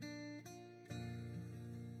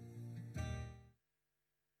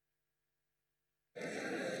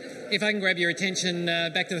If I can grab your attention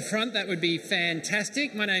back to the front, that would be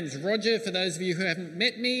fantastic. My name's Roger, for those of you who haven't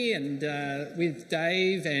met me, and with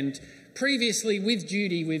Dave, and previously with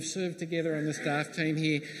Judy, we've served together on the staff team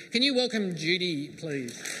here. Can you welcome Judy,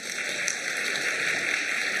 please?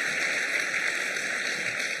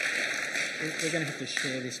 We're going to have to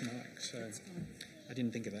share this mic, so I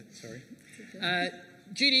didn't think of that, sorry.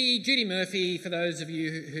 Judy Murphy, for those of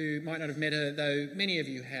you who might not have met her, though many of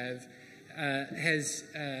you have, has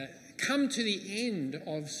come to the end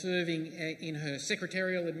of serving in her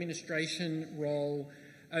secretarial administration role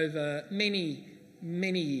over many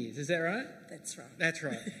years. Is that right? That's right. That's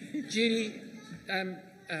right. Judy, a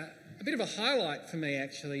bit of a highlight for me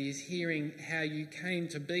actually is hearing how you came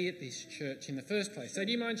to be at this church in the first place. So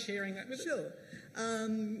do you mind sharing that with us? Sure.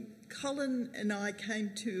 Colin and I came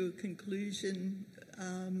to a conclusion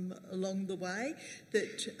along the way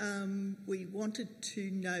that we wanted to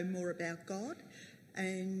know more about God,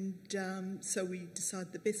 and so we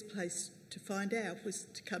decided the best place to find out was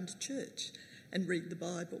to come to church and read the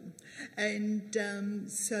Bible. And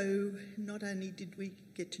so not only did we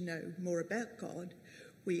get to know more about God,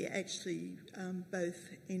 we actually both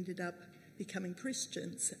ended up becoming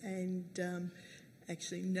Christians and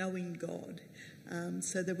actually knowing God.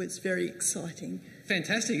 So that was very exciting.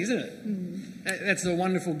 Fantastic, isn't it? Mm. That's a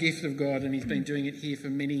wonderful gift of God, and he's been doing it here for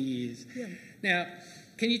many years. Yeah. Now,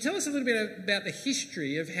 can you tell us a little bit about the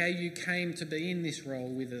history of how you came to be in this role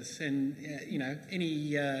with us, and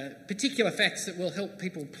any particular facts that will help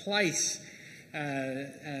people place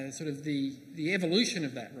sort of the evolution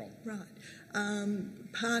of that role? Right.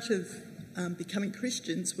 Part of becoming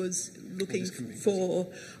Christians was looking for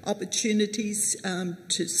opportunities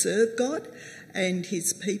to serve God and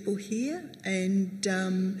his people here, and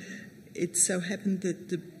it so happened that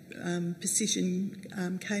the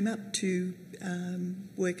position came up to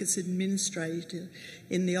work as administrator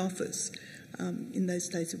in the office. In those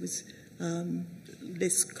days it was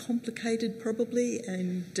less complicated probably,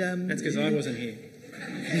 and that's because I wasn't here.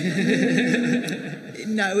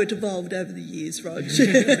 No, it evolved over the years, Rog.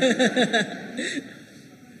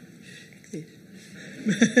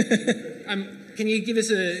 Can you give us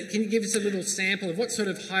a little sample of what sort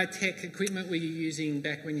of high-tech equipment were you using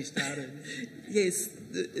back when you started? Yes,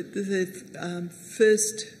 the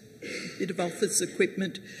first bit of office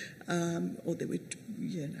equipment, or there were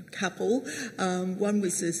a couple. One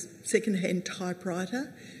was a second-hand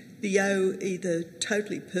typewriter, the O either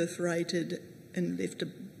totally perforated and left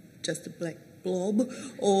just a black blob,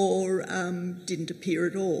 or didn't appear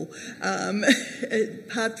at all.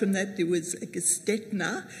 Apart from that, there was a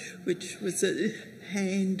Gestetner, which was a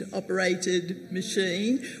hand-operated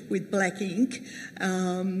machine with black ink,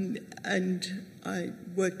 and I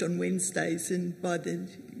worked on Wednesdays, and by the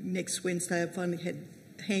next Wednesday I finally had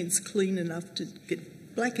hands clean enough to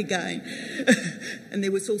get black again. And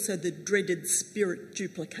there was also the dreaded spirit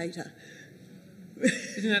duplicator.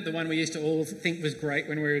 Isn't that the one we used to all think was great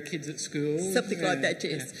when we were kids at school? Something like that,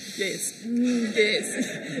 yes. Yeah. Yes.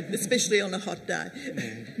 Yes. Especially on a hot day.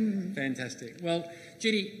 Yeah. Fantastic. Well,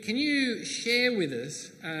 Judy, can you share with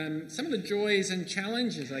us some of the joys and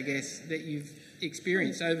challenges, I guess, that you've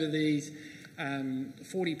experienced over these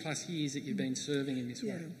 40 plus years that you've been serving in this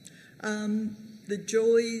way? The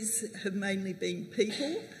joys have mainly been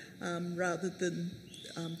people rather than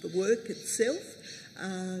the work itself.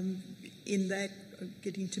 In that,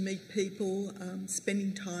 getting to meet people,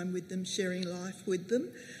 spending time with them, sharing life with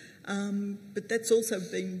them. But that's also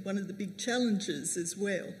been one of the big challenges as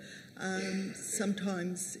well.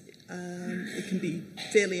 Sometimes it can be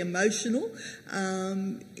fairly emotional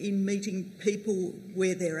in meeting people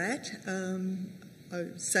where they're at. I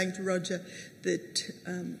was saying to Roger that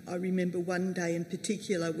I remember one day in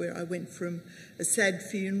particular where I went from a sad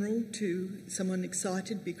funeral to someone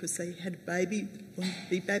excited because they had a baby, wanted to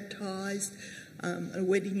be baptised, a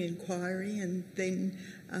wedding inquiry, and then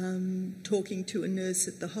talking to a nurse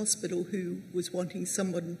at the hospital who was wanting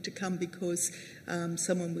someone to come because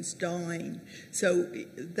someone was dying. So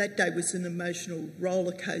that day was an emotional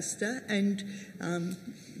roller coaster, and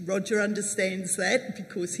Roger understands that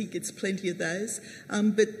because he gets plenty of those.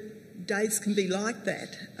 But days can be like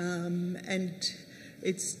that, and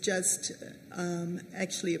it's just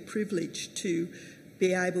actually a privilege to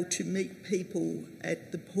be able to meet people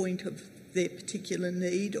at the point of their particular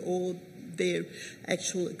need or their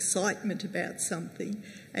actual excitement about something,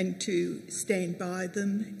 and to stand by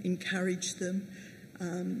them, encourage them,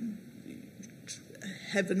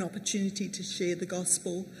 have an opportunity to share the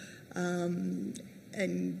gospel, and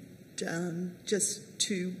just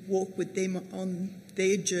to walk with them on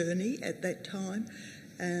their journey at that time,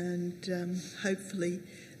 and hopefully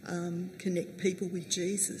connect people with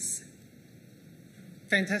Jesus.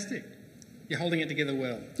 Fantastic. You're holding it together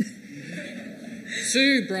well.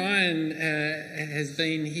 Sue Bryan has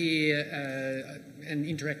been here and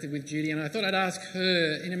interacted with Judy, and I thought I'd ask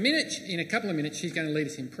her in a couple of minutes. She's going to lead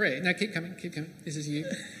us in prayer. No, keep coming. This is you.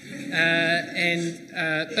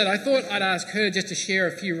 But I thought I'd ask her just to share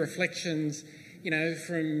a few reflections,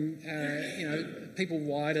 from people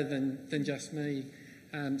wider than just me.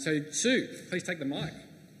 So Sue, please take the mic.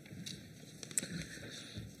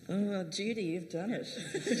 Oh, well, Judy, you've done it.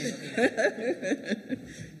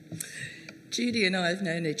 Judy and I have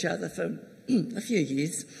known each other for a few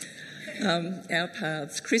years. Our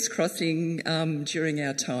paths crisscrossing during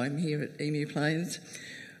our time here at Emu Plains.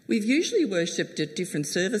 We've usually worshipped at different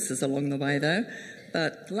services along the way, though,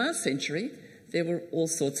 but last century there were all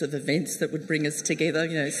sorts of events that would bring us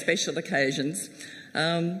together, special occasions.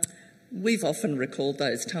 We've often recalled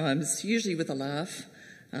those times, usually with a laugh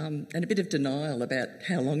and a bit of denial about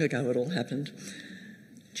how long ago it all happened.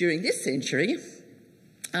 During this century,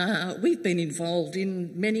 we've been involved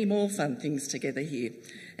in many more fun things together here,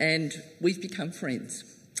 and we've become friends.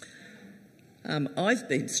 I've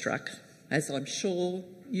been struck, as I'm sure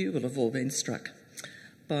you will have all been struck,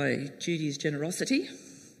 by Judy's generosity,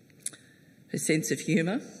 her sense of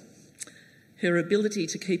humour, her ability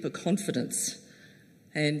to keep a confidence,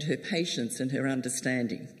 and her patience and her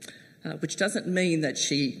understanding, which doesn't mean that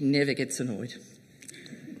she never gets annoyed.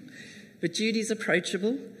 But Judy's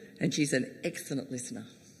approachable and she's an excellent listener,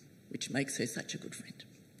 which makes her such a good friend.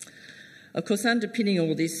 Of course, underpinning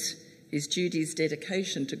all this is Judy's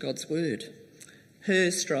dedication to God's word,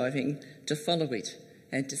 her striving to follow it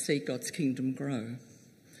and to see God's kingdom grow.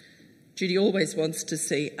 Judy always wants to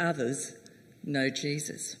see others know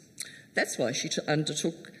Jesus. That's why she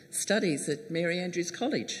undertook studies at Mary Andrews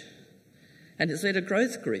College and has led a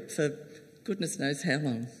growth group for goodness knows how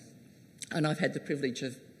long. And I've had the privilege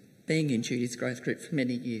of being in Judy's growth group for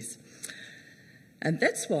many years. And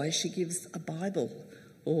that's why she gives a Bible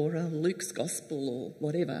or a Luke's Gospel or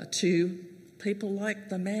whatever to people like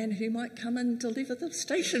the man who might come and deliver the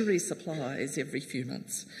stationery supplies every few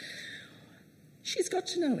months. She's got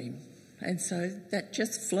to know him, and so that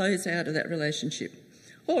just flows out of that relationship.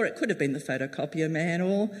 Or it could have been the photocopier man,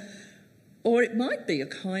 or it might be a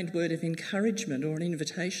kind word of encouragement or an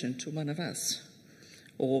invitation to one of us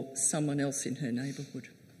or someone else in her neighbourhood.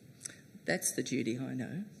 That's the Judy I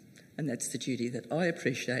know, and that's the Judy that I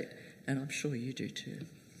appreciate, and I'm sure you do too.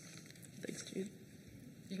 Thanks, Judy.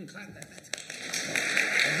 You can clap that. That's good.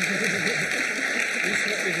 You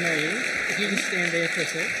sit with me. If you can stand there for a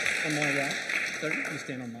sec, on my right. Sorry, you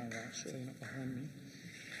stand on my right, so you're not behind me.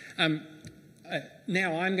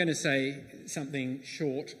 Now I'm going to say something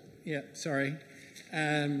short. Yeah, sorry.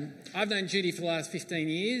 I've known Judy for the last 15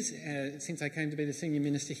 years, since I came to be the senior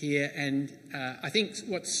minister here, and I think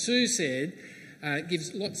what Sue said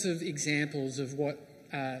gives lots of examples of what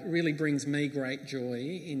really brings me great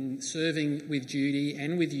joy in serving with Judy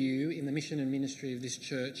and with you in the mission and ministry of this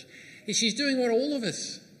church. Is she's doing what all of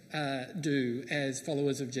us do as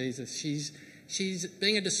followers of Jesus. She's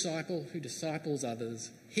being a disciple who disciples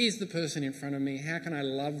others. Here's the person in front of me. How can I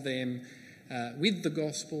love them with the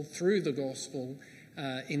gospel, through the gospel,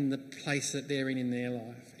 in the place that they're in their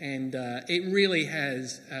life? And it really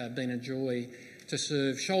has been a joy to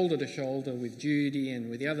serve shoulder to shoulder with Judy and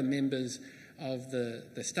with the other members of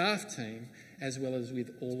the staff team, as well as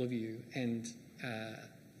with all of you. And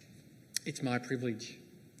it's my privilege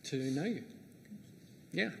to know you.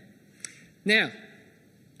 Yeah. Now,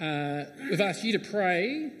 we've asked you to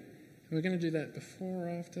pray. We're going to do that before or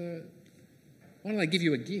after. Why don't I give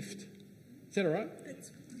you a gift? Is that all right?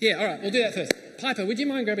 Yeah, all right, we'll do that first. Piper, would you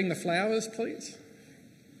mind grabbing the flowers, please?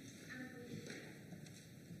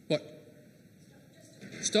 What?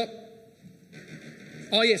 Stop.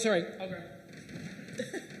 Oh, yeah, sorry. I'll grab it.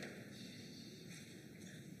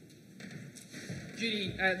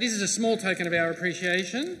 Judy, this is a small token of our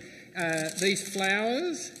appreciation. These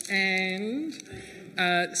flowers, and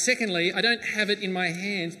secondly, I don't have it in my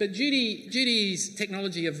hands, but Judy's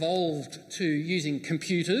technology evolved to using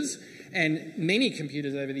computers, and many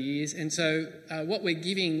computers over the years, and so what we're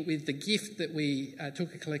giving with the gift that we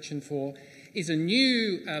took a collection for is a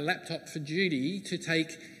new laptop for Judy to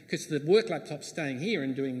take, because the work laptop's staying here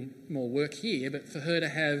and doing more work here, but for her to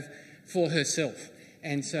have for herself.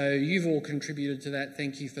 And so you've all contributed to that.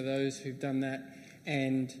 Thank you for those who've done that.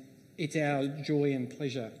 And it's our joy and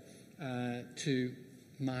pleasure to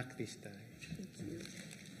mark this day.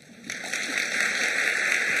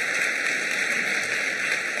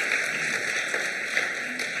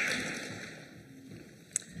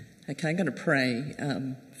 Okay, I'm going to pray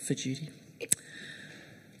for Judy.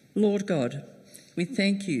 Lord God, we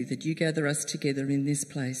thank you that you gather us together in this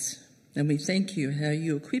place, and we thank you how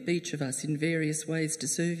you equip each of us in various ways to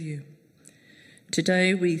serve you.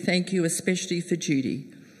 Today we thank you especially for Judy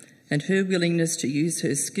and her willingness to use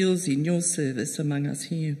her skills in your service among us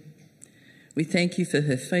here. We thank you for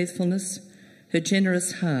her faithfulness, her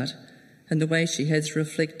generous heart, and the way she has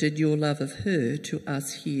reflected your love of her to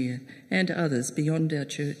us here and others beyond our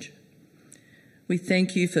church. We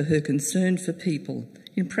thank you for her concern for people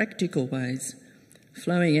in practical ways,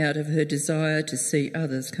 flowing out of her desire to see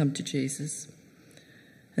others come to Jesus.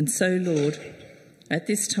 And so, Lord, at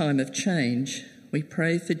this time of change, we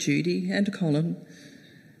pray for Judy and Colin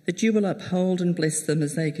that you will uphold and bless them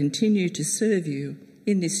as they continue to serve you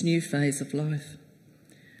in this new phase of life.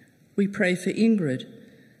 We pray for Ingrid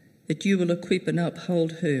that you will equip and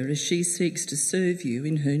uphold her as she seeks to serve you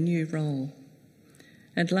in her new role.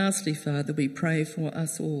 And lastly, Father, we pray for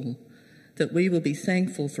us all that we will be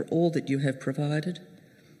thankful for all that you have provided,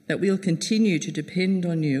 that we'll continue to depend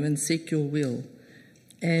on you and seek your will,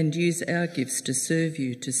 and use our gifts to serve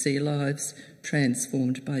you to see lives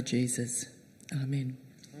transformed by Jesus. Amen.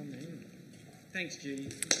 Amen. Thanks, Judy.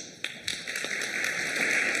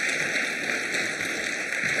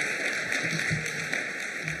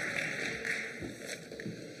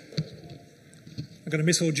 I'm going to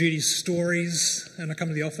miss all Judy's stories, and I come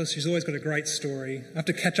to the office. She's always got a great story. I have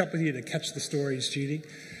to catch up with you to catch the stories, Judy.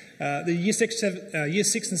 The year 6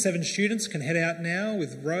 and 7 students can head out now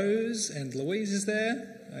with Rose and Louise is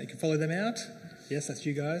there. You can follow them out. Yes, that's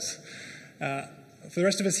you guys. For the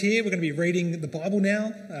rest of us here, we're going to be reading the Bible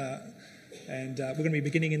now, and we're going to be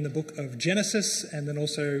beginning in the book of Genesis and then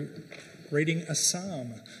also reading a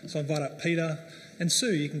psalm. So I invite up Peter and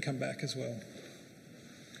Sue. You can come back as well.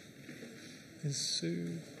 Is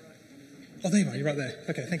Sue? Oh, there you are. You're right there.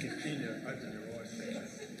 Okay, thank you.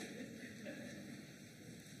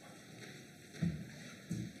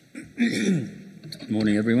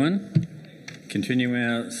 Morning, everyone. Continue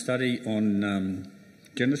our study on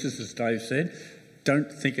Genesis, as Dave said.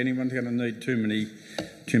 Don't think anyone's going to need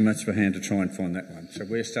too much of a hand to try and find that one. So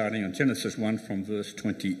we're starting on Genesis 1 from verse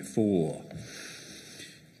 24.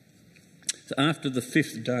 So after the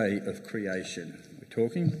 5th day of creation, we're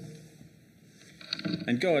talking.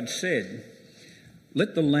 And God said,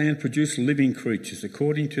 "Let the land produce living creatures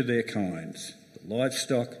according to their kinds, the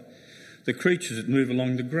livestock, the creatures that move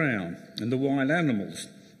along the ground, and the wild animals,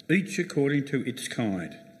 each according to its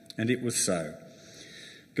kind." And it was so.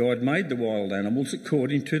 God made the wild animals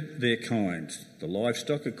according to their kinds, the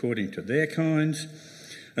livestock according to their kinds,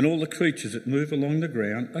 and all the creatures that move along the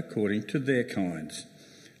ground according to their kinds.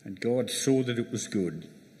 And God saw that it was good.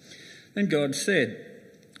 Then God said,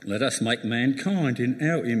 "Let us make mankind in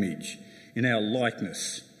our image, in our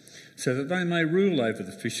likeness, so that they may rule over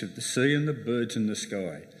the fish of the sea and the birds in the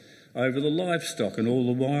sky, over the livestock and all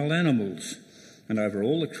the wild animals, and over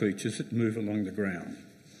all the creatures that move along the ground."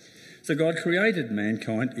 So God created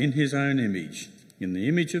mankind in his own image. In the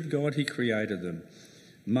image of God he created them.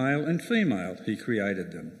 Male and female he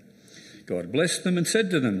created them. God blessed them and said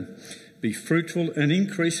to them, "Be fruitful and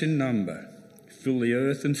increase in number. Fill the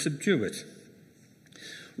earth and subdue it.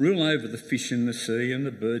 Rule over the fish in the sea and the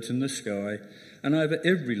birds in the sky, and over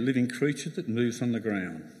every living creature that moves on the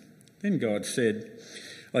ground." Then God said,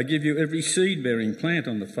 "I give you every seed-bearing plant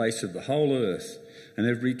on the face of the whole earth, and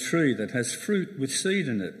every tree that has fruit with seed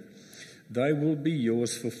in it. They will be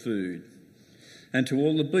yours for food. And to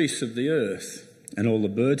all the beasts of the earth, and all the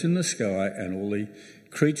birds in the sky, and all the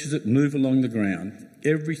creatures that move along the ground,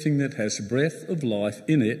 everything that has breath of life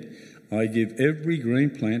in it, I give every green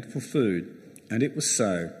plant for food." And it was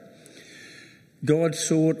so. God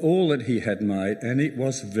saw all that he had made, and it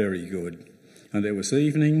was very good. And there was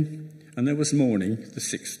evening, and there was morning, the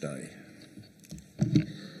 6th day.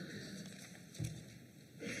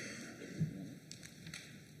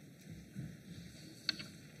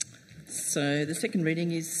 So the second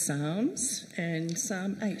reading is Psalms and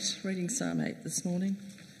Psalm 8, reading Psalm 8 this morning.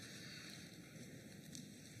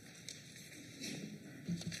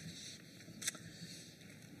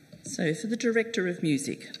 So for the director of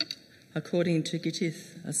music, according to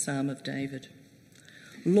Gittith, a psalm of David.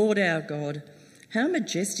 Lord our God, how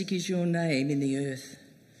majestic is your name in the earth.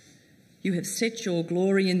 You have set your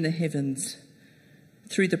glory in the heavens.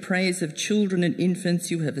 Through the praise of children and infants,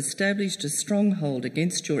 you have established a stronghold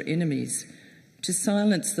against your enemies to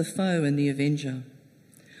silence the foe and the avenger.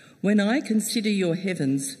 When I consider your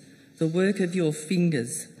heavens, the work of your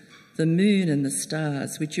fingers, the moon and the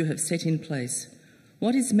stars which you have set in place,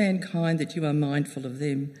 what is mankind that you are mindful of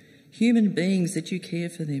them, human beings that you care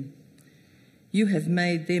for them? You have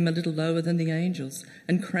made them a little lower than the angels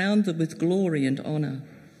and crowned them with glory and honour.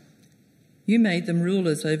 You made them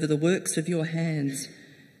rulers over the works of your hands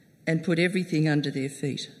and put everything under their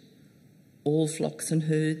feet, all flocks and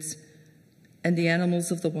herds, and the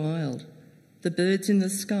animals of the wild, the birds in the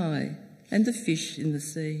sky, and the fish in the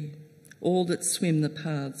sea, all that swim the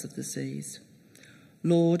paths of the seas.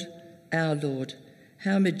 Lord, our Lord,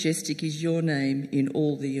 how majestic is your name in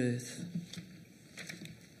all the earth.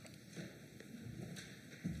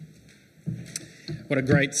 What a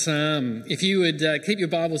great psalm. If you would keep your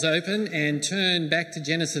Bibles open and turn back to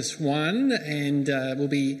Genesis 1, and we'll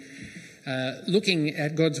be looking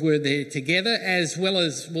at God's word there together, as well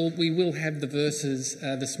as we will have the verses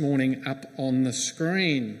this morning up on the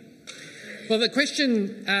screen. Well, the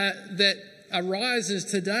question that arises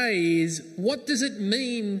today is, what does it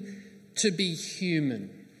mean to be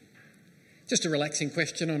human? Just a relaxing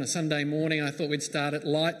question on a Sunday morning. I thought we'd start it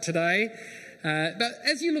light today. But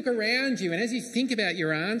as you look around you and as you think about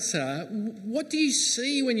your answer, what do you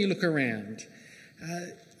see when you look around?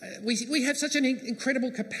 We have such an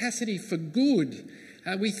incredible capacity for good.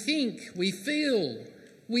 We think, we feel,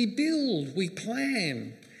 we build, we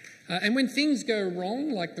plan. And when things go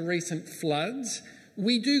wrong, like the recent floods,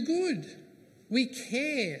 we do good. We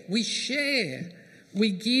care, we share,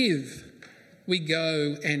 we give, we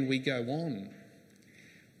go and we go on.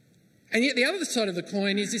 And yet the other side of the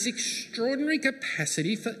coin is this extraordinary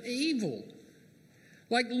capacity for evil.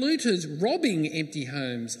 Like looters robbing empty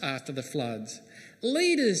homes after the floods,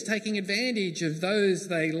 leaders taking advantage of those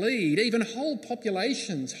they lead, even whole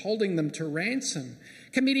populations holding them to ransom,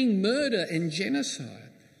 committing murder and genocide.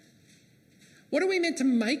 What are we meant to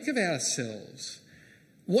make of ourselves?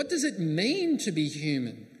 What does it mean to be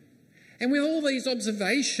human? And with all these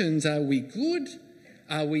observations, are we good?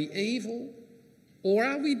 Are we evil? Or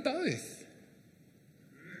are we both?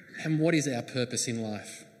 And what is our purpose in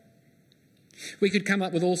life? We could come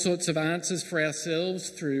up with all sorts of answers for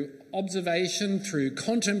ourselves through observation, through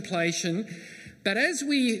contemplation. But as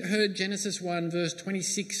we heard Genesis 1 verse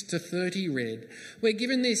 26 to 30 read, we're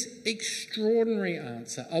given this extraordinary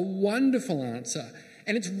answer, a wonderful answer.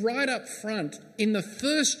 And it's right up front in the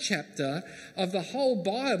first chapter of the whole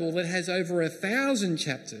Bible that has over 1,000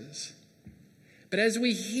 chapters. But as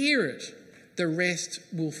we hear it, the rest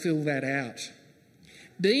will fill that out.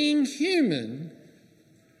 Being human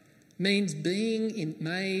means being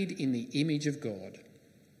made in the image of God.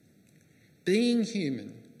 Being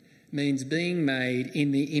human means being made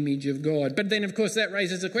in the image of God. But then, of course, that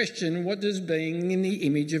raises a question, what does being in the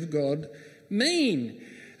image of God mean?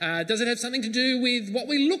 Does it have something to do with what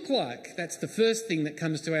we look like? That's the first thing that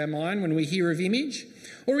comes to our mind when we hear of image.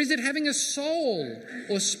 Or is it having a soul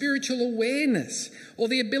or spiritual awareness or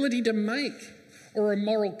the ability to make or a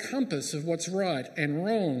moral compass of what's right and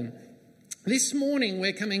wrong? This morning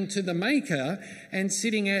we're coming to the Maker and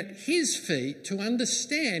sitting at his feet to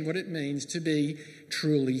understand what it means to be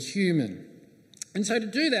truly human. And so to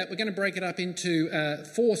do that, we're going to break it up into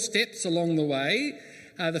 4 steps along the way.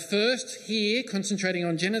 The first here, concentrating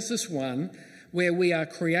on Genesis 1, where we are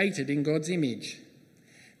created in God's image.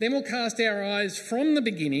 Then we'll cast our eyes from the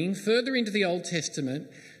beginning further into the Old Testament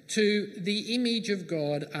to the image of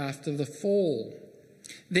God after the fall.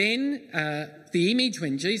 Then the image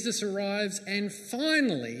when Jesus arrives, and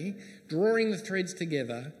finally, drawing the threads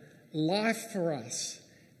together, life for us,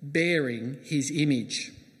 bearing his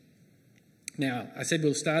image. Now, I said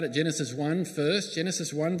we'll start at Genesis 1 first.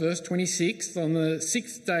 Genesis 1 verse 26, on the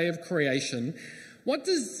 6th day of creation. What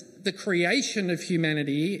does the creation of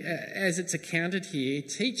humanity, as it's accounted here,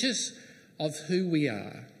 teach us of who we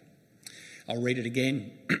are? I'll read it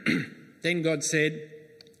again. Then God said,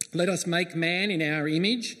 "Let us make man in our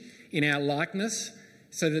image, in our likeness,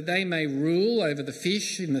 so that they may rule over the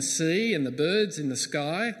fish in the sea and the birds in the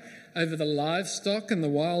sky, over the livestock and the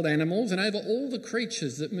wild animals, and over all the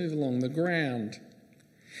creatures that move along the ground."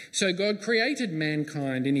 So God created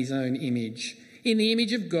mankind in his own image. In the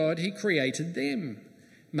image of God he created them.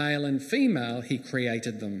 Male and female he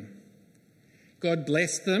created them. God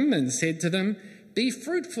blessed them and said to them, "Be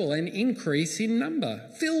fruitful and increase in number.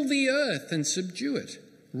 Fill the earth and subdue it.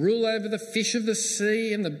 Rule over the fish of the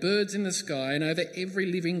sea and the birds in the sky, and over every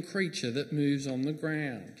living creature that moves on the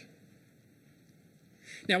ground."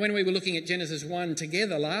 Now, when we were looking at Genesis 1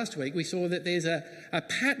 together last week, we saw that there's a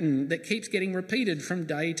pattern that keeps getting repeated from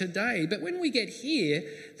day to day. But when we get here,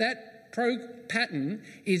 that pattern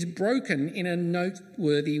is broken in a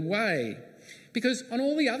noteworthy way. Because on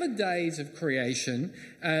all the other days of creation,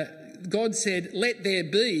 God said, "Let there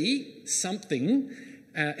be something,"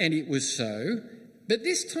 and it was so. But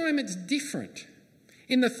this time it's different.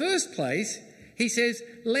 In the first place, he says,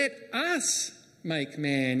 "Let us make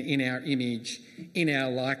man in our image, in our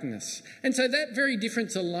likeness. And so that very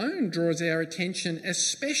difference alone draws our attention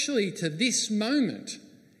especially to this moment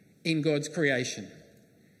in God's creation,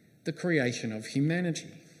 the creation of humanity.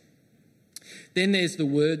 Then there's the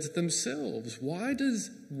words themselves. Why does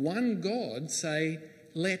one God say,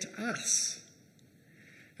 "Let us"?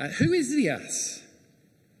 Who is the us?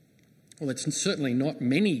 Well, it's certainly not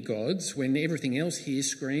many gods when everything else here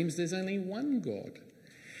screams there's only one God.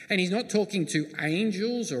 And he's not talking to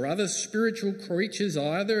angels or other spiritual creatures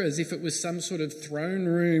either, as if it was some sort of throne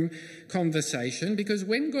room conversation, because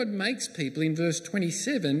when God makes people in verse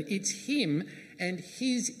 27, it's him and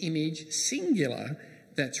his image singular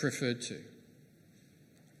that's referred to.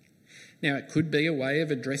 Now, it could be a way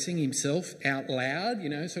of addressing himself out loud,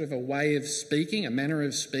 sort of a way of speaking, a manner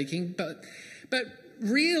of speaking, but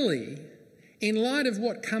really, in light of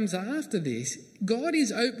what comes after this, God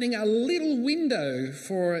is opening a little window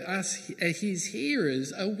for us, his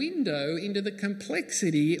hearers, a window into the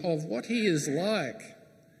complexity of what he is like.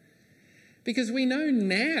 Because we know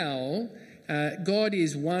now God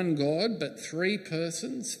is one God, but three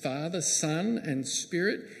persons, Father, Son and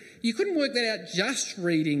Spirit. You couldn't work that out just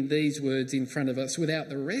reading these words in front of us without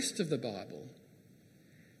the rest of the Bible.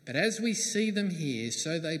 But as we see them here,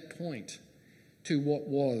 so they point to what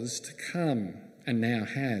was to come and now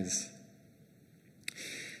has.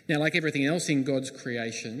 Now, like everything else in God's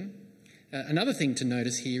creation, another thing to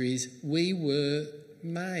notice here is we were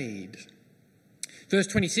made. Verse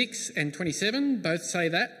 26 and 27 both say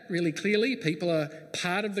that really clearly. People are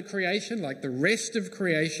part of the creation, like the rest of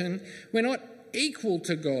creation. We're not equal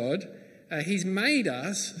to God. He's made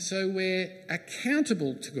us, so we're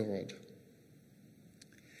accountable to God.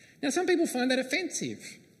 Now, some people find that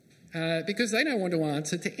offensive because they don't want to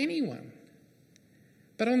answer to anyone.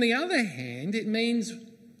 But on the other hand, it means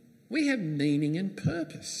we have meaning and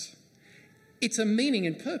purpose. It's a meaning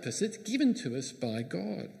and purpose that's given to us by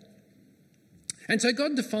God. And so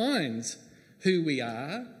God defines who we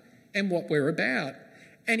are and what we're about.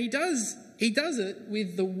 And he does it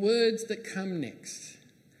with the words that come next.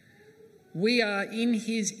 We are in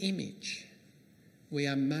his image. We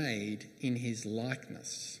are made in his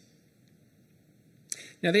likeness.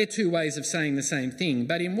 Now, there are two ways of saying the same thing,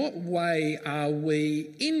 but in what way are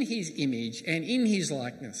we in his image and in his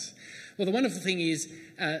likeness? Well, the wonderful thing is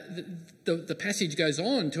the passage goes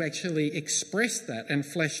on to actually express that and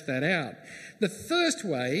flesh that out. The first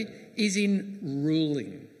way is in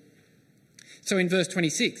ruling. So in verse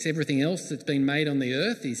 26, everything else that's been made on the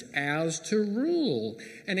earth is ours to rule.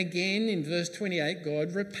 And again in verse 28,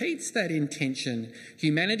 God repeats that intention.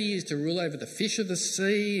 Humanity is to rule over the fish of the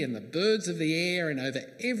sea and the birds of the air and over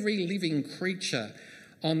every living creature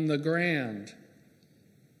on the ground.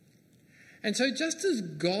 And so just as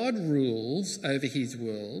God rules over his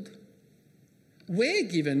world, we're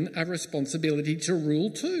given a responsibility to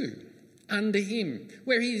rule too, under him.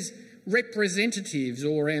 We're his representatives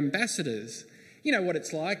or ambassadors. You know what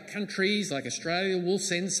it's like. Countries like Australia will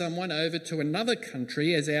send someone over to another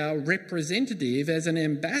country as our representative, as an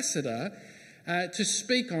ambassador, to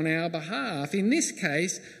speak on our behalf. In this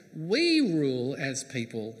case, we rule as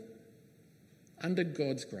people under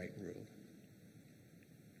God's great rule.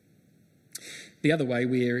 The other way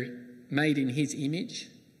we're made in his image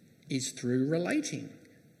is through relating.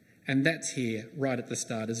 And that's here right at the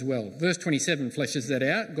start as well. Verse 27 fleshes that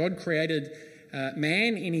out. God created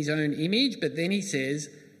man in his own image, but then he says,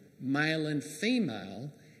 male and female,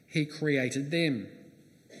 he created them.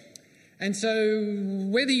 And so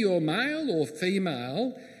whether you're male or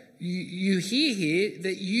female, you hear here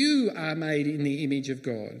that you are made in the image of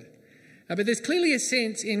God. But there's clearly a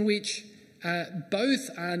sense in which both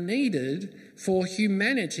are needed for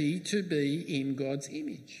humanity to be in God's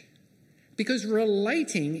image. Because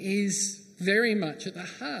relating is very much at the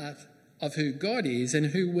heart of who God is and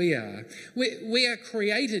who we are. We are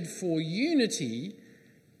created for unity,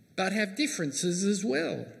 but have differences as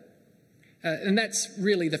well. And that's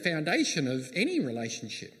really the foundation of any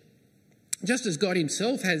relationship. Just as God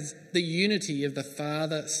himself has the unity of the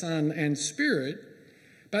Father, Son and Spirit,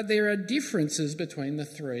 but there are differences between the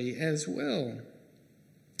three as well.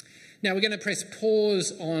 Now, we're going to press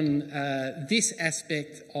pause on this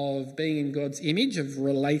aspect of being in God's image, of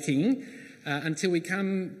relating, until we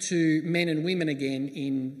come to men and women again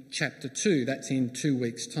in chapter 2. That's in 2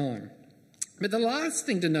 weeks' time. But the last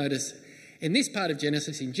thing to notice in this part of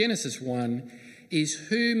Genesis, in Genesis 1, is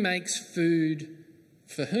who makes food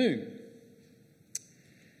for whom.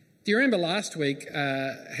 Do you remember last week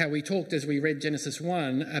how we talked as we read Genesis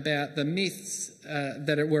 1 about the myths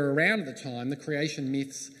that were around at the time, the creation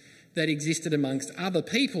myths that existed amongst other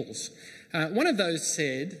peoples? One of those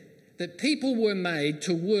said that people were made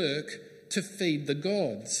to work to feed the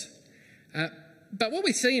gods. But what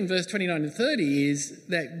we see in verse 29 and 30 is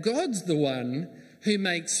that God's the one who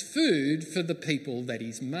makes food for the people that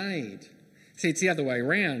he's made. See, it's the other way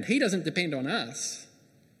around. He doesn't depend on us.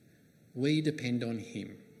 We depend on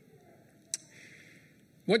him.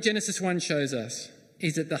 What Genesis 1 shows us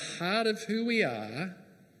is that the heart of who we are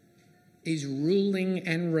is ruling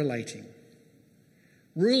and relating.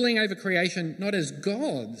 Ruling over creation not as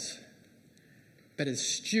gods, but as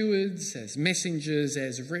stewards, as messengers,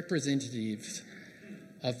 as representatives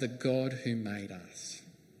of the God who made us.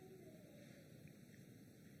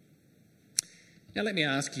 Now let me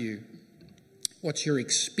ask you, what's your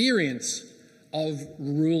experience of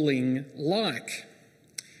ruling like?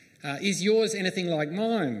 Is yours anything like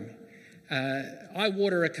mine? I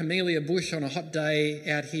water a camellia bush on a hot day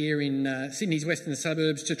out here in Sydney's western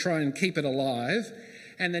suburbs to try and keep it alive.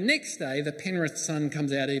 And the next day, the Penrith sun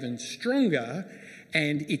comes out even stronger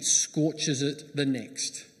and it scorches it the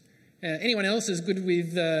next. Anyone else as good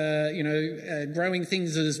with, growing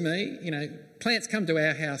things as me? Plants come to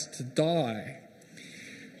our house to die.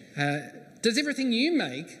 Does everything you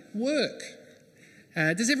make work?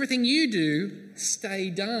 Does everything you do stay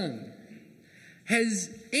done? Has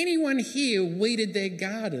anyone here weeded their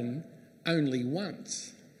garden only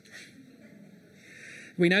once?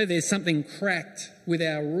 We know there's something cracked with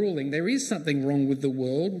our ruling. There is something wrong with the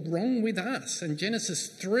world, wrong with us. And Genesis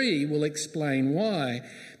 3 will explain why.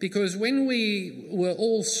 Because when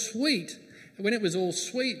it was all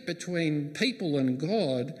sweet between people and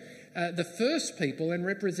God, the first people and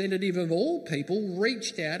representative of all people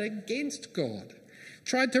reached out against God,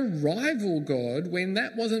 tried to rival God when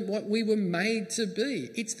that wasn't what we were made to be.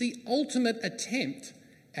 It's the ultimate attempt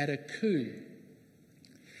at a coup.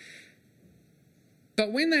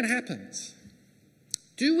 But when that happens,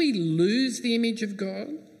 do we lose the image of God?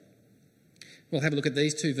 Well, have a look at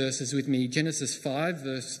these two verses with me. Genesis 5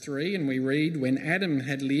 verse 3, and we read, when Adam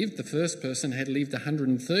had lived, the first person had lived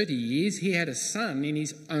 130 years, he had a son in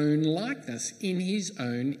his own likeness, in his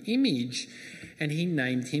own image, and he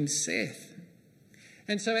named him Seth.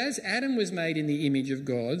 And so as Adam was made in the image of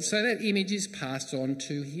God, so that image is passed on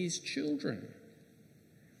to his children.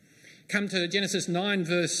 Come to Genesis 9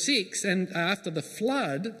 verse 6, and after the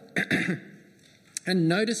flood, and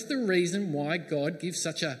notice the reason why God gives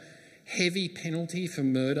such a heavy penalty for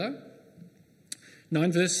murder.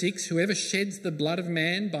 9 verse 6, whoever sheds the blood of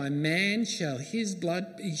man, by man shall his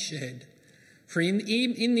blood be shed. For in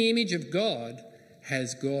the image of God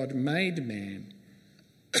has God made man.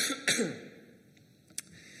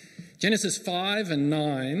 Genesis 5 and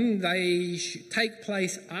 9, they take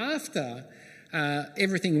place after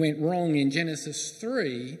everything went wrong in Genesis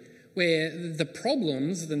 3, where the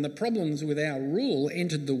problems with our rule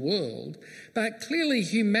entered the world, but clearly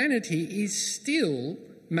humanity is still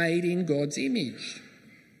made in God's image.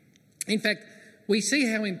 In fact, we see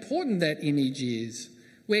how important that image is,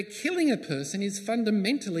 where killing a person is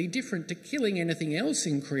fundamentally different to killing anything else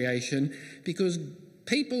in creation, because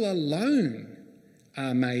people alone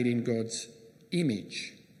are made in God's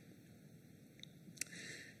image.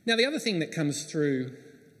 Now, the other thing that comes through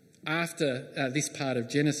after this part of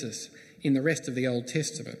Genesis in the rest of the Old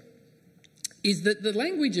Testament is that the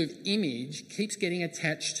language of image keeps getting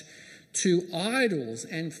attached to idols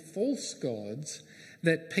and false gods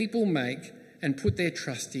that people make and put their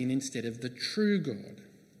trust in instead of the true God.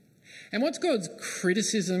 And what's God's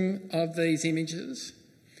criticism of these images?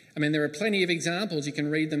 I mean, there are plenty of examples. You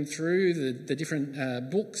can read them through the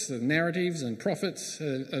different books, the narratives and prophets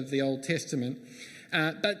of the Old Testament.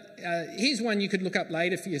 But here's one you could look up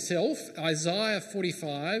later for yourself. Isaiah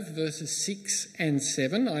 45 verses 6 and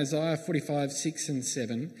 7. Isaiah 45, 6 and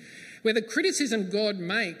 7. Where the criticism God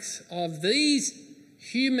makes of these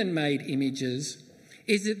human-made images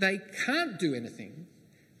is that they can't do anything.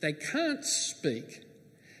 They can't speak.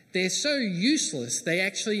 They're so useless, they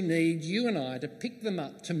actually need you and I to pick them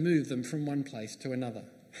up to move them from one place to another.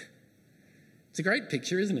 It's a great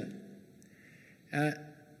picture, isn't it?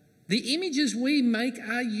 The images we make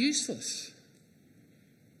are useless.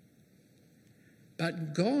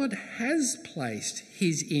 But God has placed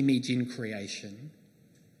his image in creation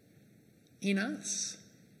in us.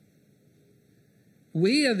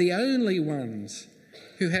 We are the only ones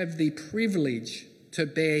who have the privilege to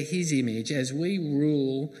bear his image as we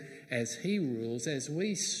rule as he rules, as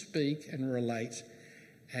we speak and relate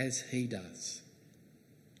as he does.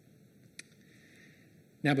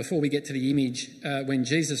 Now, before we get to the image, when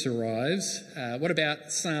Jesus arrives, what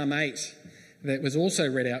about Psalm 8 that was also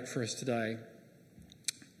read out for us today?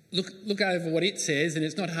 Look over what it says, and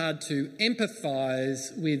it's not hard to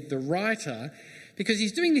empathise with the writer Because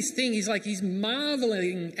he's doing this thing, he's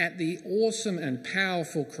marvelling at the awesome and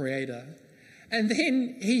powerful Creator. And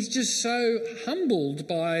then he's just so humbled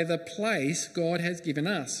by the place God has given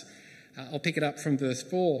us. I'll pick it up from verse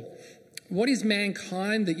 4. What is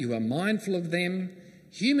mankind that you are mindful of them?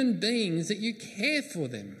 Human beings that you care for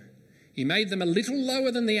them. You made them a little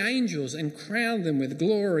lower than the angels and crowned them with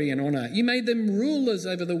glory and honour. You made them rulers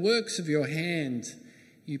over the works of your hands.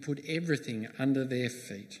 You put everything under their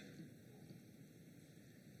feet.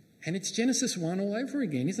 And it's Genesis 1 all over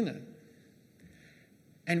again, isn't it?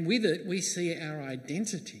 And with it, we see our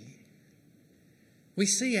identity. We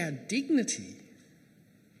see our dignity.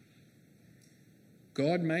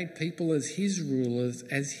 God made people as his rulers,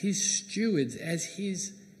 as his stewards, as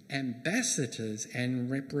his ambassadors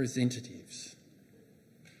and representatives.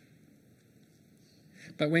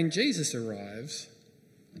 But when Jesus arrives,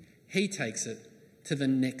 he takes it to the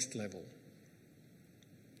next level.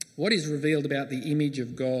 What is revealed about the image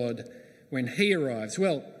of God when he arrives?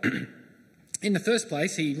 Well, in the first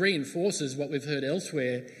place, he reinforces what we've heard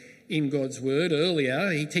elsewhere in God's word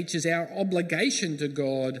earlier. He teaches our obligation to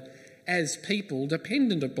God as people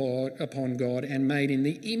dependent upon God and made in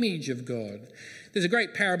the image of God. There's a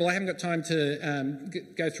great parable, I haven't got time to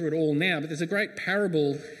go through it all now, but there's a great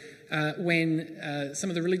parable when some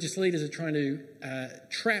of the religious leaders are trying to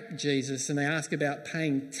trap Jesus, and they ask about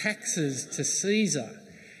paying taxes to Caesar.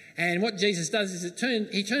 And what Jesus does is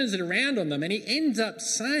he turns it around on them, and he ends up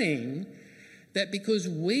saying that because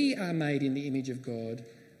we are made in the image of God,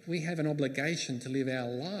 we have an obligation to live our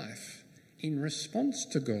life in response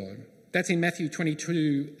to God. That's in Matthew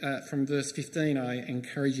 22 from verse 15. I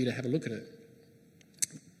encourage you to have a look at it.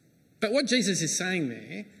 But what Jesus is saying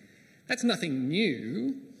there, that's nothing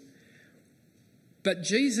new. But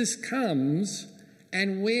Jesus comes,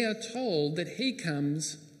 and we are told that he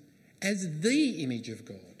comes as the image of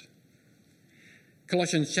God.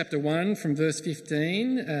 Colossians chapter 1 from verse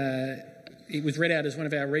 15, it was read out as one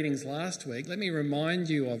of our readings last week. Let me remind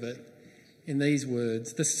you of it in these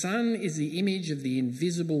words. The Son is the image of the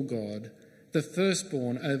invisible God, the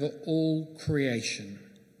firstborn over all creation.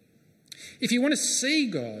 If you want to see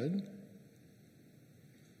God,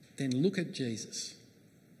 then look at Jesus.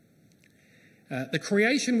 The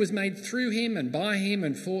creation was made through him and by him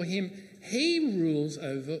and for him. He rules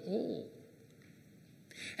over all.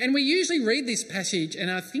 And we usually read this passage and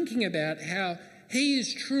are thinking about how he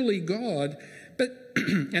is truly God, but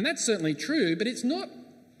and that's certainly true, but it's not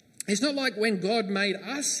like when God made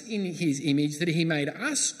us in his image that he made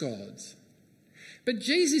us gods. But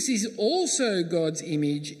Jesus is also God's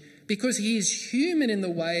image because he is human in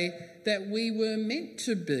the way that we were meant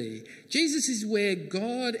to be. Jesus is where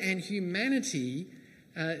God and humanity,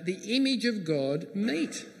 the image of God,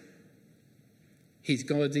 meet. He's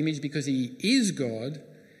God's image because he is God,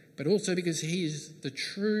 but also because he is the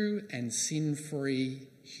true and sin-free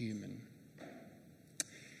human.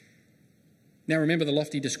 Now remember the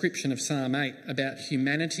lofty description of Psalm 8 about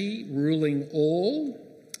humanity ruling all.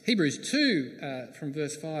 Hebrews 2 from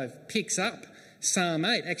verse 5 picks up Psalm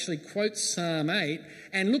 8, actually quotes Psalm 8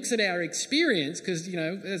 and looks at our experience because,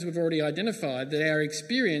 as we've already identified, that our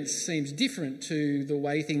experience seems different to the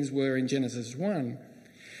way things were in Genesis 1.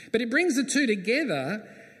 But it brings the two together,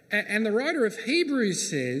 and the writer of Hebrews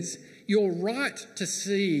says, you're right to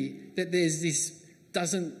see that this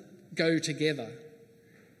doesn't go together.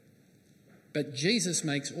 But Jesus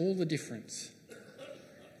makes all the difference.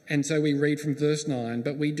 And so we read from verse 9,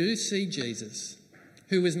 but we do see Jesus,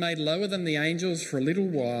 who was made lower than the angels for a little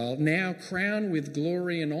while, now crowned with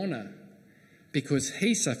glory and honour, because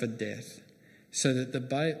he suffered death, so that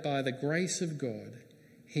by the grace of God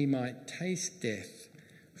he might taste death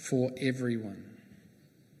for everyone.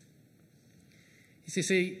 You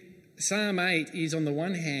see, Psalm 8 is on the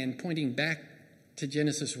one hand pointing back to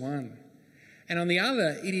Genesis 1, and on the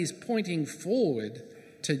other it is pointing forward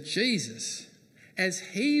to Jesus as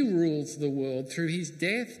he rules the world through his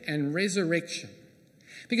death and resurrection.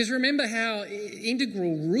 Because remember how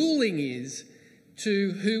integral ruling is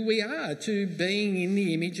to who we are, to being in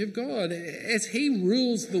the image of God. As he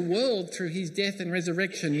rules the world through his death and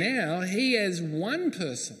resurrection now, he as one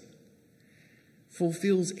person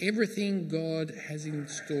fulfills everything God had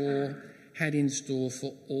in store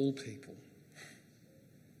for all people.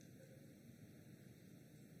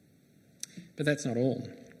 But that's not all.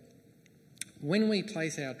 When we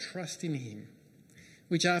place our trust in him,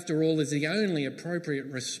 which after all is the only appropriate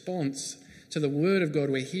response to the word of God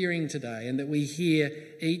we're hearing today and that we hear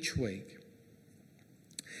each week,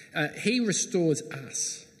 he restores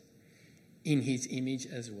us in his image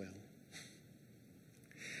as well.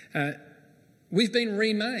 We've been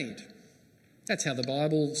remade. That's how the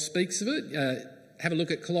Bible speaks of it. have a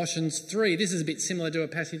look at Colossians 3. This is a bit similar to a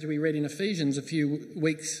passage we read in Ephesians a few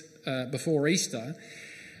weeks before Easter.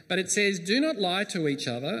 But it says, "Do not lie to each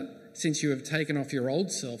other, since you have taken off your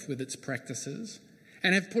old self with its practices,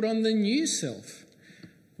 and have put on the new self,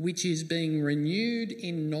 which is being renewed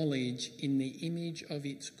in knowledge in the image of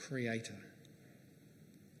its creator."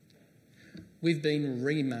 We've been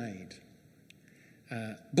remade,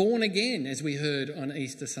 born again, as we heard on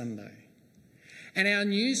Easter Sunday. And our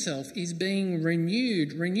new self is being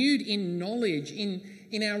renewed in knowledge,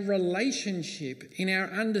 in our relationship, in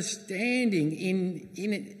our understanding,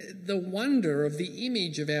 in the wonder of the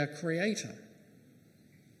image of our Creator.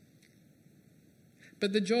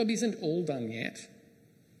 But the job isn't all done yet.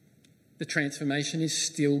 The transformation is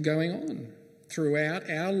still going on throughout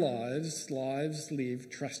our lives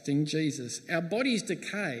lived trusting Jesus. Our bodies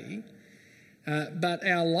decay, but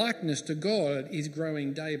our likeness to God is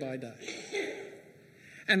growing day by day.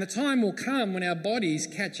 And the time will come when our bodies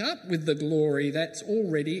catch up with the glory that's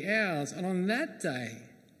already ours. And on that day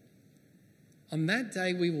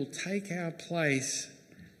we will take our place,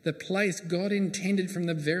 the place God intended from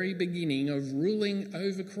the very beginning of ruling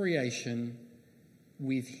over creation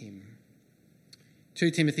with him.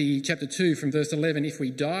 2 Timothy chapter 2 from verse 11, "If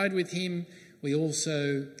we died with him, we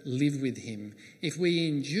also live with him. If we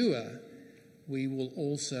endure, we will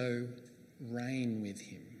also reign with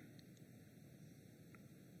him."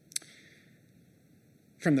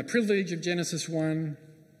 From the privilege of Genesis 1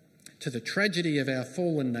 to the tragedy of our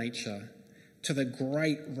fallen nature to the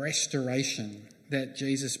great restoration that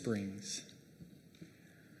Jesus brings.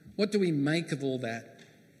 What do we make of all that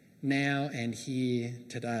now and here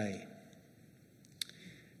today?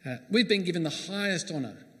 We've been given the highest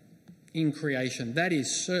honour in creation. That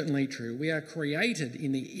is certainly true. We are created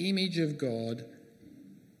in the image of God.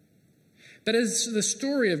 But as the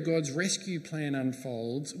story of God's rescue plan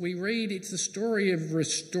unfolds, we read it's the story of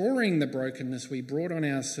restoring the brokenness we brought on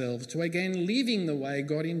ourselves to again living the way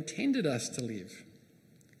God intended us to live.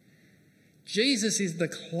 Jesus is the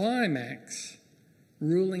climax,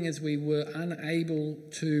 ruling as we were unable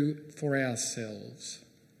to for ourselves.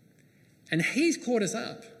 And he's caught us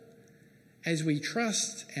up as we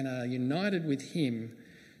trust and are united with him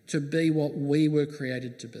to be what we were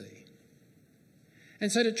created to be.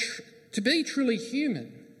 And so to be truly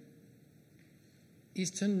human is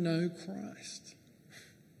to know Christ.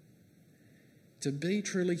 To be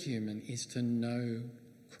truly human is to know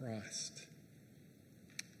Christ.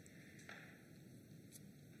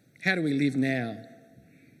 How do we live now?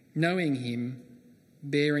 Knowing him,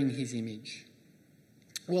 bearing his image.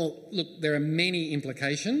 Well, look, there are many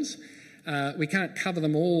implications. We can't cover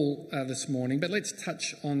them all this morning, but let's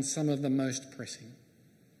touch on some of the most pressing.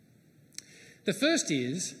 The first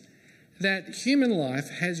is that human life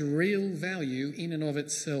has real value in and of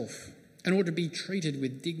itself and ought to be treated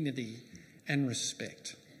with dignity and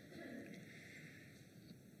respect.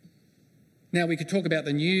 Now, we could talk about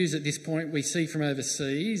the news at this point we see from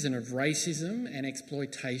overseas and of racism and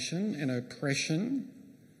exploitation and oppression,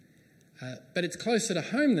 but it's closer to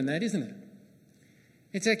home than that, isn't it?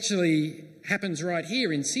 It actually happens right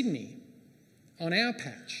here in Sydney, on our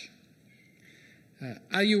patch.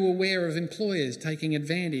 Are you aware of employers taking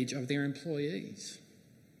advantage of their employees?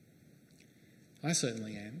 I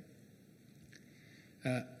certainly am.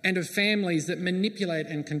 And of families that manipulate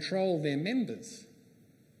and control their members.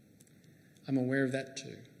 I'm aware of that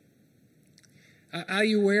too. Are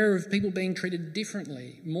you aware of people being treated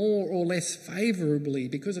differently, more or less favourably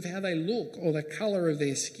because of how they look or the colour of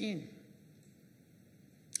their skin?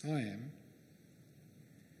 I am.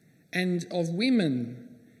 And of women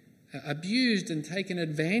abused and taken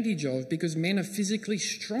advantage of because men are physically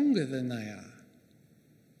stronger than they are.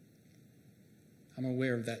 I'm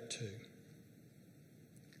aware of that too.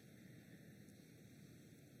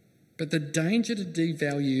 But the danger to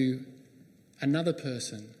devalue another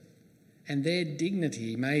person and their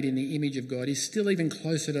dignity made in the image of God is still even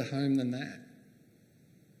closer to home than that.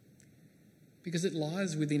 Because it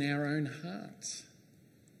lies within our own hearts.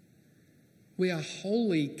 We are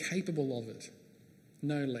wholly capable of it,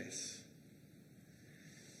 no less.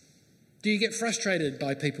 Do you get frustrated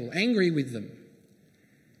by people, angry with them?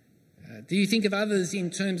 Do you think of others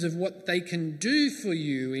in terms of what they can do for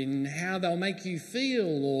you, in how they'll make you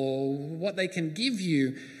feel or what they can give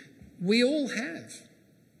you? We all have.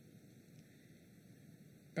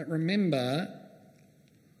 But remember,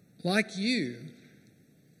 like you,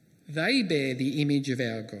 they bear the image of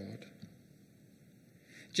our God.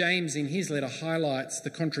 James in his letter highlights the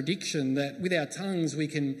contradiction that with our tongues we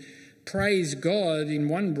can praise God in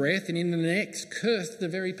one breath and in the next curse the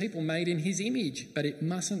very people made in his image, but it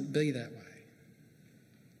mustn't be that way.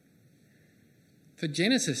 For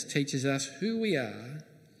Genesis teaches us who we are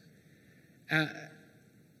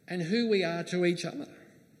and who we are to each other.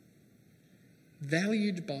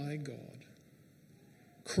 Valued by God,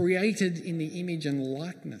 created in the image and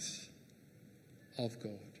likeness of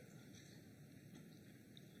God.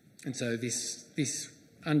 And so this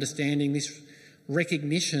understanding, this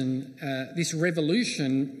recognition, this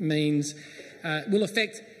revolution means will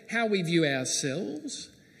affect how we view ourselves,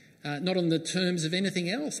 not on the terms of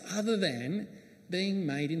anything else other than being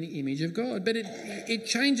made in the image of God. But it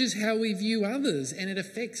changes how we view others, and it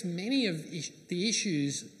affects many of the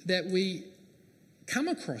issues that we come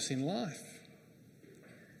across in life,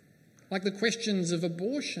 like the questions of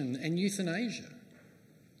abortion and euthanasia,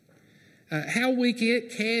 how we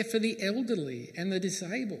care for the elderly and the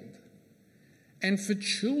disabled, and for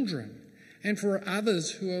children and for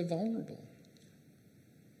others who are vulnerable.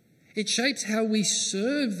 It shapes how we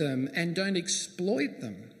serve them and don't exploit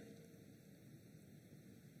them,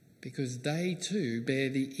 because they too bear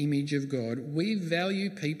the image of God. We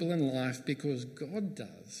value people in life because God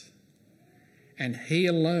does, and He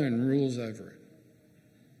alone rules over it.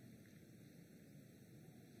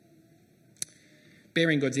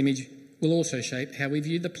 Bearing God's image will also shape how we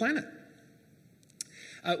view the planet.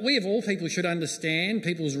 We of all people should understand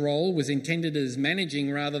people's role was intended as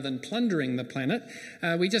managing rather than plundering the planet.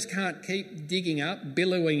 We just can't keep digging up,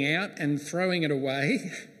 billowing out and throwing it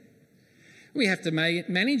away. We have to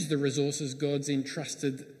manage the resources God's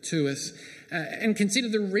entrusted to us and consider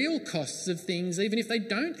the real costs of things, even if they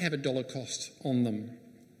don't have a dollar cost on them.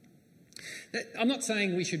 I'm not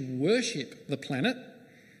saying we should worship the planet.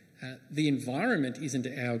 The environment isn't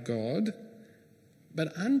our God,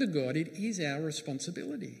 but under God it is our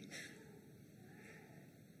responsibility.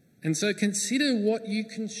 And so consider what you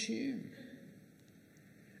consume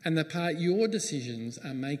and the part your decisions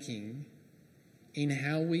are making in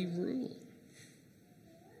how we rule.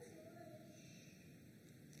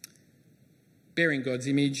 Bearing God's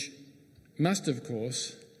image must, of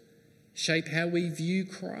course, shape how we view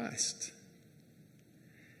Christ.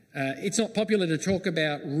 It's not popular to talk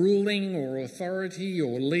about ruling or authority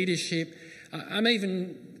or leadership. I'm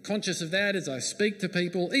even conscious of that as I speak to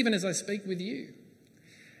people, even as I speak with you.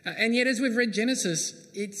 And yet, as we've read Genesis,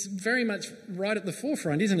 it's very much right at the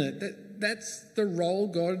forefront, isn't it? That's the role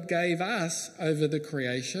God gave us over the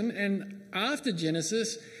creation. And after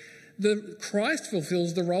Genesis, Christ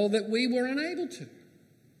fulfills the role that we were unable to.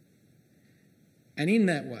 And in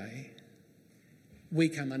that way, we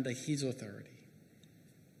come under His authority.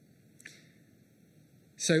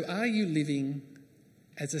 So are you living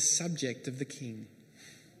as a subject of the King?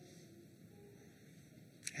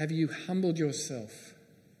 Have you humbled yourself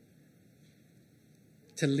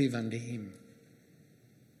to live under Him?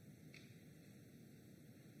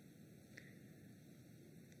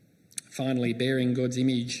 Finally, bearing God's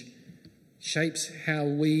image shapes how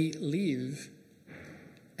we live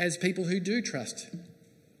as people who do trust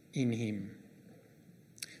in Him.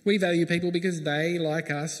 We value people because they, like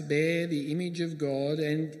us, bear the image of God,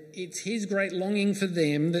 and it's His great longing for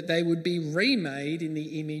them that they would be remade in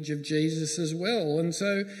the image of Jesus as well. And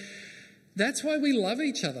so that's why we love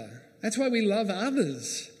each other. That's why we love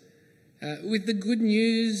others with the good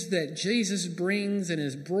news that Jesus brings and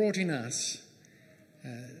has brought in us.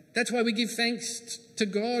 That's why we give thanks to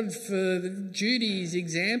God for Judy's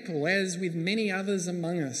example, as with many others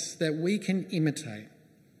among us, that we can imitate.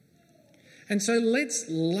 And so let's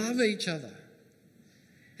love each other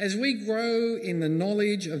as we grow in the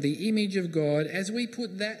knowledge of the image of God, as we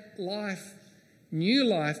put that life, new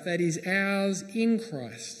life that is ours in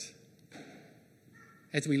Christ,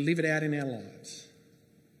 as we live it out in our lives.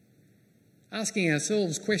 Asking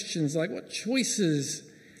ourselves questions like, what choices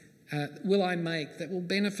will I make that will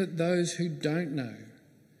benefit those who don't know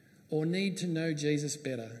or need to know Jesus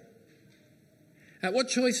better? What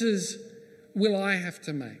choices will I have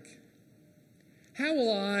to make? How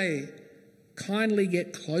will I kindly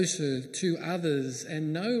get closer to others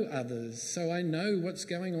and know others so I know what's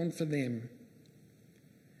going on for them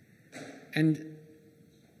and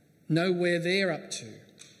know where they're up to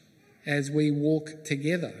as we walk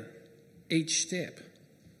together each step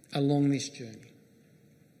along this journey?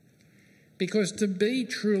 Because to be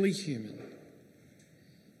truly human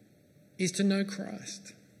is to know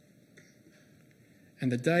Christ.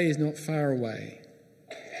 And the day is not far away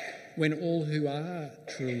when all who are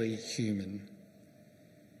truly human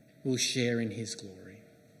will share in His glory.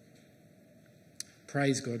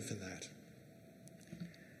 Praise God for that.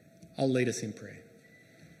 I'll lead us in prayer.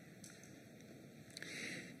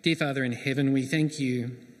 Dear Father in heaven, we thank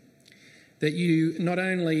You that You not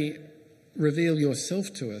only reveal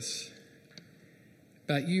Yourself to us,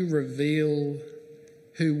 but You reveal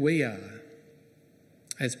who we are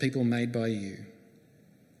as people made by you.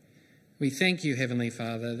 We thank you, Heavenly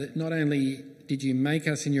Father, that not only did you make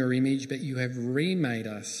us in your image, but you have remade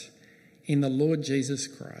us in the Lord Jesus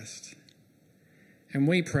Christ. And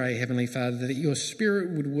we pray, Heavenly Father, that your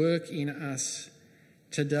Spirit would work in us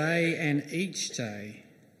today and each day,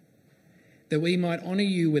 that we might honour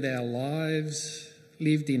you with our lives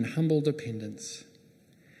lived in humble dependence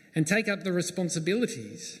and take up the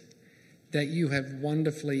responsibilities that you have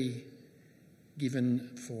wonderfully given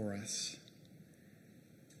for us.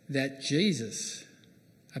 That Jesus,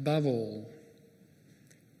 above all,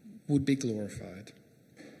 would be glorified.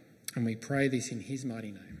 And we pray this in his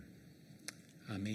mighty name. Amen.